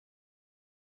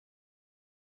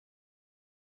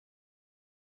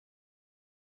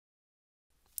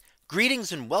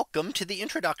Greetings and welcome to the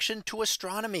introduction to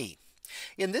astronomy.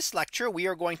 In this lecture, we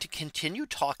are going to continue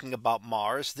talking about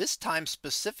Mars, this time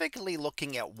specifically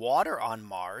looking at water on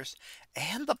Mars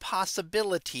and the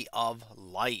possibility of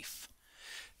life.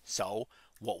 So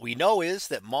what we know is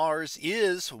that Mars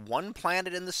is one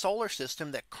planet in the solar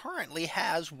system that currently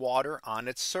has water on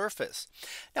its surface.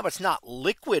 Now it's not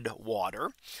liquid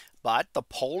water, but the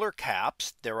polar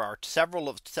caps, there are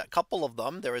a couple of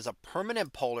them. There is a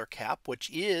permanent polar cap, which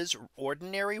is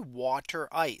ordinary water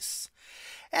ice.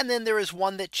 And then there is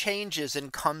one that changes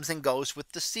and comes and goes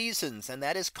with the seasons, and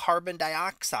that is carbon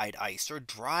dioxide ice or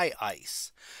dry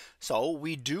ice. So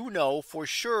we do know for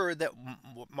sure that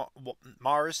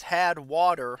Mars has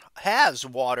water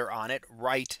on it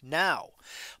right now,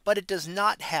 but it does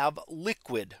not have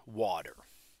liquid water.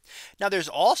 Now there's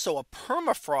also a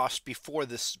permafrost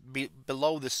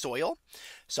below the soil.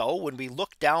 So when we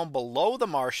look down below the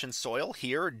Martian soil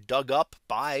here dug up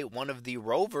by one of the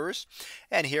rovers,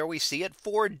 and here we see it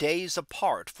 4 days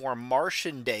apart, 4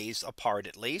 Martian days apart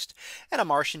at least. And a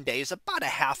Martian day is about a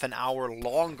half an hour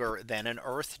longer than an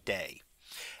Earth day.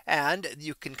 And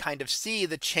you can kind of see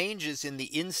the changes in the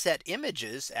inset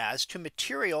images as to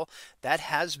material that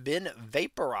has been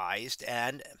vaporized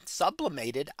and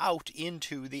sublimated out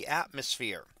into the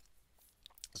atmosphere.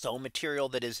 So material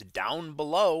that is down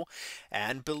below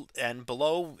and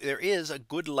below there is a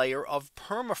good layer of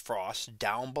permafrost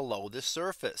down below the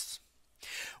surface.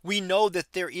 We know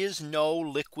that there is no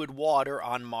liquid water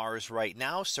on Mars right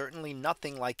now, certainly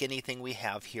nothing like anything we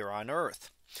have here on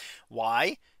Earth.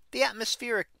 Why? The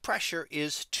atmospheric pressure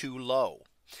is too low.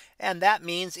 And that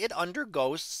means it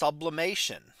undergoes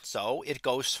sublimation. So it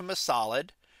goes from a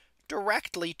solid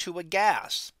directly to a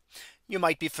gas. You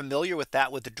might be familiar with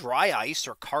that with the dry ice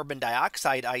or carbon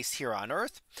dioxide ice here on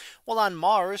Earth. Well, on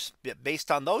Mars, based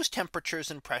on those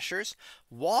temperatures and pressures,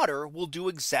 water will do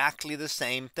exactly the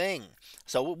same thing.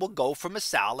 So it will go from a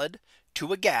solid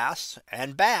to a gas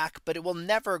and back, but it will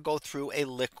never go through a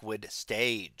liquid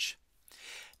stage.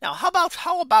 Now,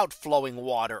 how about flowing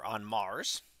water on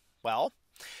Mars? Well,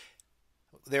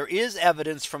 there is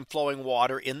evidence from flowing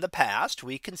water in the past.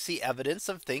 We can see evidence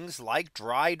of things like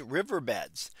dried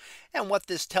riverbeds. And what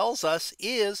this tells us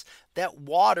is that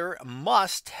the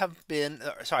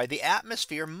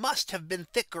atmosphere must have been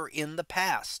thicker in the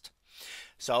past.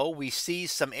 So we see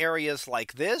some areas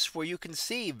like this where you can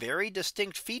see very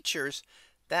distinct features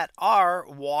that are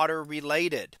water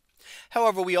related.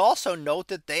 However, we also note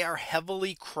that they are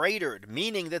heavily cratered,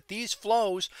 meaning that these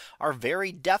flows are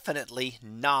very definitely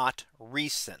not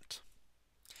recent.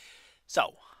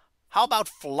 So how about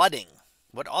flooding?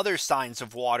 What other signs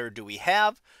of water do we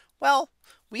have? Well,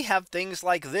 we have things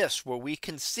like this where we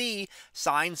can see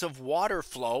signs of water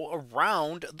flow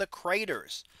around the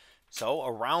craters. So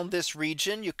around this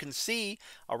region, you can see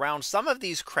around some of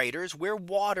these craters where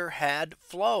water had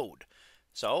flowed.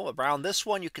 So around this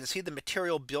one, you can see the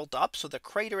material built up. So the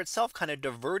crater itself kind of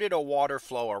diverted a water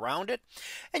flow around it.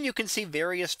 And you can see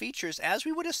various features as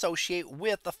we would associate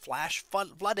with the flash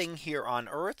flooding here on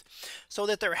Earth. So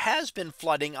that there has been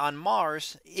flooding on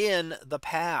Mars in the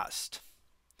past.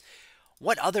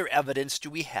 What other evidence do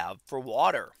we have for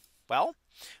water? Well,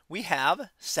 we have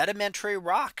sedimentary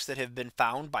rocks that have been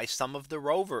found by some of the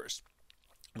rovers.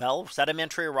 Well,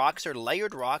 sedimentary rocks are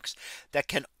layered rocks that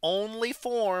can only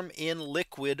form in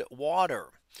liquid water.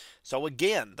 So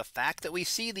again, the fact that we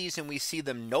see these and we see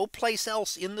them no place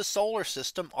else in the solar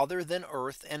system other than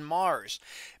Earth and Mars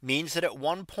means that at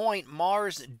one point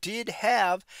Mars did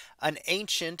have an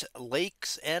ancient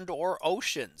lakes and or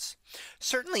oceans.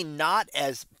 Certainly not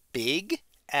as big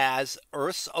as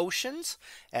Earth's oceans,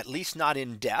 at least not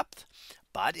in depth.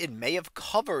 But it may have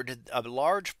covered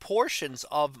large portions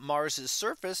of Mars's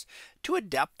surface to a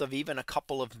depth of even a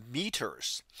couple of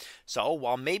meters. So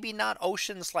while maybe not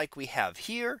oceans like we have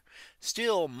here,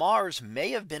 still Mars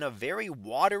may have been a very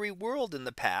watery world in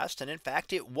the past. And in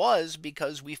fact, it was,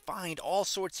 because we find all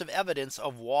sorts of evidence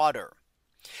of water.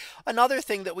 Another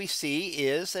thing that we see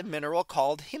is a mineral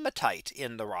called hematite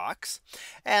in the rocks.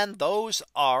 And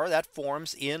that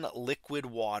forms in liquid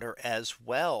water as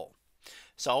well.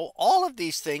 So all of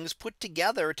these things put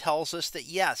together tells us that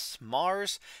yes,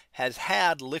 Mars has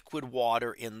had liquid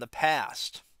water in the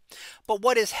past. But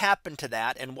what has happened to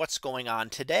that and what's going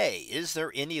on today? Is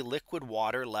there any liquid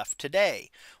water left today?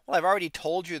 Well, I've already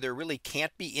told you there really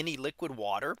can't be any liquid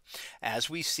water as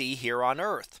we see here on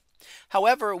Earth.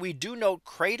 However, we do note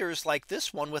craters like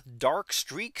this one with dark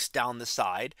streaks down the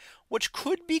side, which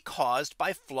could be caused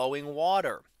by flowing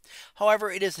water. However,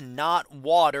 it is not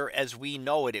water as we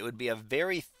know it. It would be a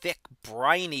very thick,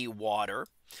 briny water.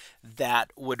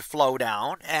 that would flow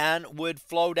down and would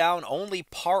flow down only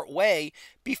part way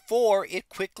before it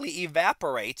quickly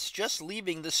evaporates, just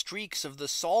leaving the streaks of the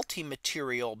salty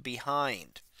material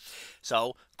behind.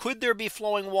 So could there be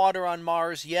flowing water on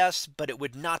Mars? Yes, but it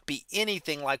would not be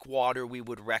anything like water we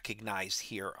would recognize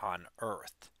here on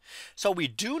Earth. So we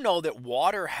do know that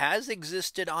water has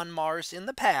existed on Mars in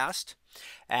the past.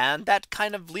 And that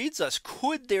kind of leads us.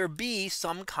 Could there be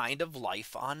some kind of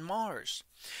life on Mars?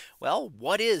 Well,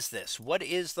 what is this? What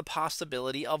is the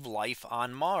possibility of life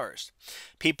on Mars?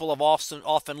 People have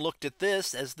often looked at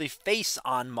this as the face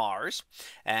on Mars.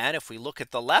 And if we look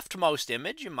at the leftmost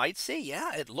image, you might see,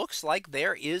 yeah, it looks like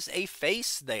there is a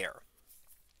face there.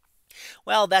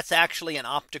 Well, that's actually an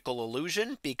optical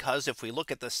illusion, because if we look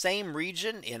at the same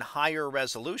region in higher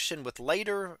resolution with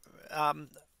later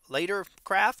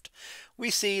craft, we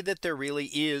see that there really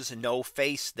is no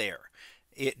face there.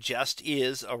 It just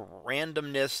is a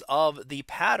randomness of the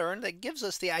pattern that gives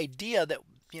us the idea that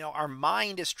our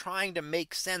mind is trying to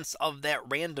make sense of that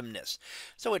randomness.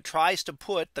 So it tries to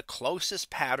put the closest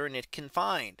pattern it can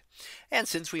find. And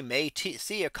since we may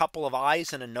see a couple of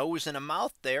eyes and a nose and a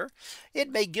mouth there, it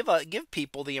may give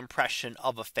people the impression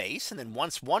of a face. And then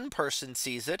once one person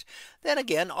sees it, then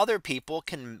again other people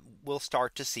will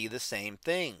start to see the same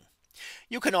thing.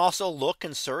 You can also look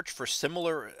and search for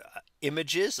similar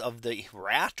images of the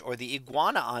rat or the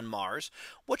iguana on Mars,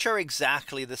 which are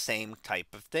exactly the same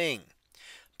type of thing.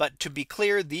 But to be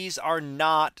clear, these are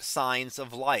not signs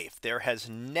of life. There has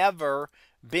never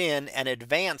been an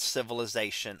advanced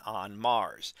civilization on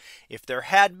Mars. If there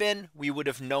had been, we would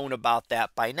have known about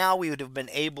that by now. We would have been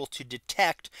able to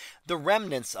detect the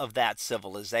remnants of that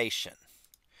civilization.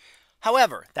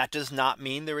 However, that does not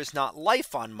mean there is not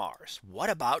life on Mars. What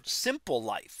about simple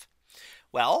life?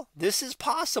 Well, this is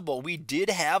possible. We did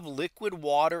have liquid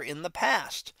water in the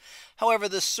past. However,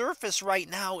 the surface right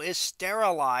now is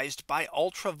sterilized by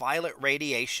ultraviolet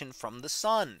radiation from the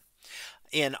sun.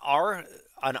 On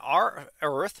our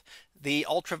Earth, the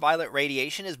ultraviolet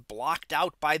radiation is blocked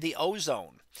out by the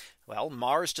ozone. Well,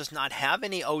 Mars does not have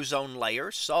any ozone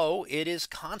layer, so it is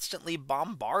constantly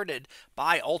bombarded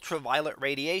by ultraviolet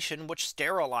radiation, which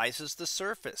sterilizes the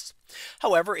surface.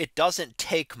 However, it doesn't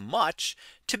take much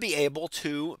to be able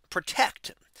to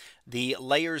protect the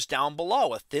layers down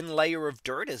below. A thin layer of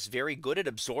dirt is very good at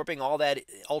absorbing all that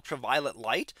ultraviolet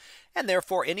light, and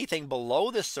therefore anything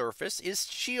below the surface is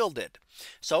shielded.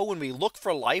 So when we look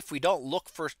for life, we don't look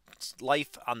for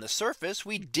life on the surface,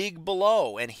 we dig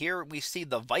below. And here we see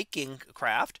the Viking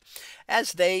craft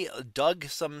as they dug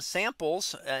some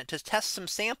samples to test some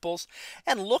samples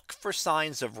and look for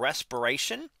signs of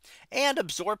respiration and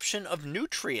absorption of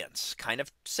nutrients, kind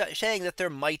of saying that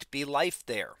there might be life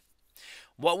there.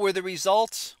 What were the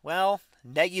results? Well,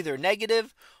 either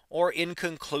negative or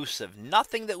inconclusive.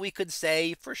 Nothing that we could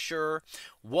say for sure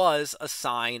was a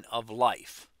sign of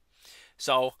life.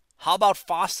 So how about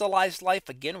fossilized life?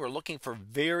 Again, we're looking for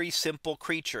very simple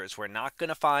creatures. We're not going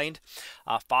to find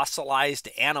fossilized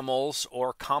animals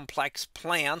or complex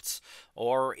plants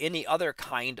or any other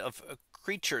kind of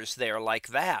creatures there like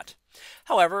that.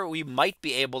 However, we might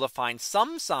be able to find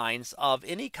some signs of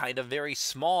any kind of very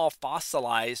small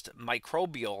fossilized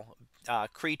microbial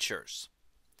creatures.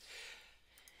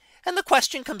 And the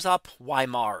question comes up, why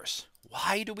Mars?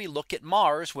 Why do we look at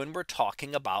Mars when we're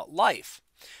talking about life?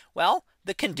 Well,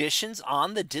 the conditions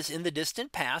in the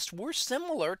distant past were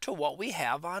similar to what we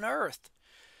have on Earth.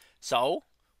 So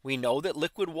we know that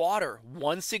liquid water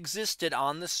once existed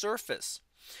on the surface.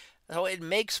 So it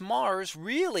makes Mars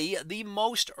really the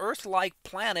most Earth-like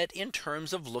planet in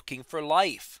terms of looking for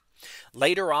life.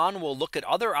 Later on, we'll look at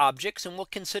other objects and we'll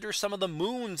consider some of the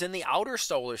moons in the outer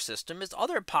solar system as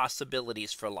other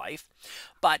possibilities for life.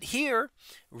 But here,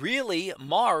 really,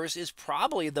 Mars is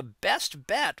probably the best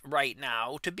bet right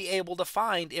now to be able to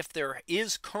find if there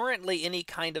is currently any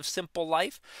kind of simple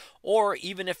life, or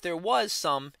even if there was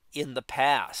some in the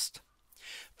past.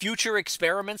 Future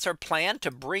experiments are planned to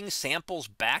bring samples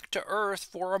back to Earth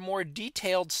for a more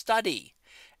detailed study.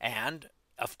 And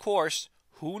of course,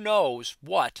 who knows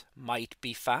what might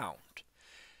be found.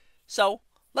 So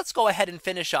let's go ahead and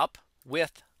finish up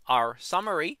with our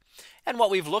summary. And what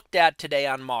we've looked at today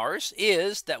on Mars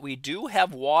is that we do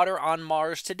have water on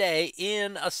Mars today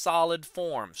in a solid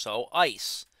form, so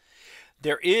ice.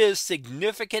 There is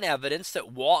significant evidence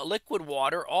that liquid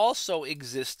water also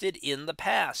existed in the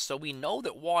past. So we know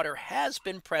that water has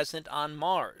been present on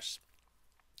Mars.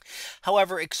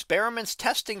 However, experiments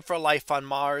testing for life on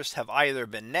Mars have either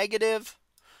been negative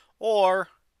or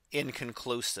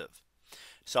inconclusive.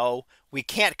 So we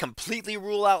can't completely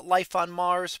rule out life on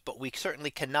Mars, but we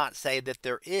certainly cannot say that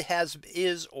there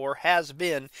is or has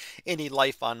been any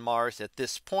life on Mars at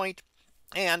this point.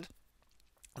 And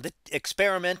the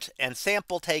experiment and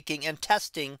sample taking and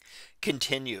testing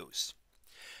continues.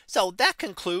 So that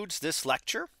concludes this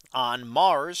lecture on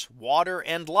Mars, water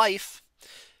and life.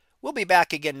 We'll be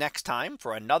back again next time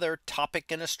for another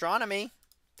topic in astronomy.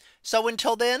 So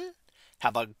until then,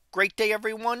 have a great day,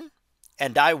 everyone,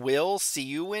 and I will see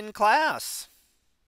you in class.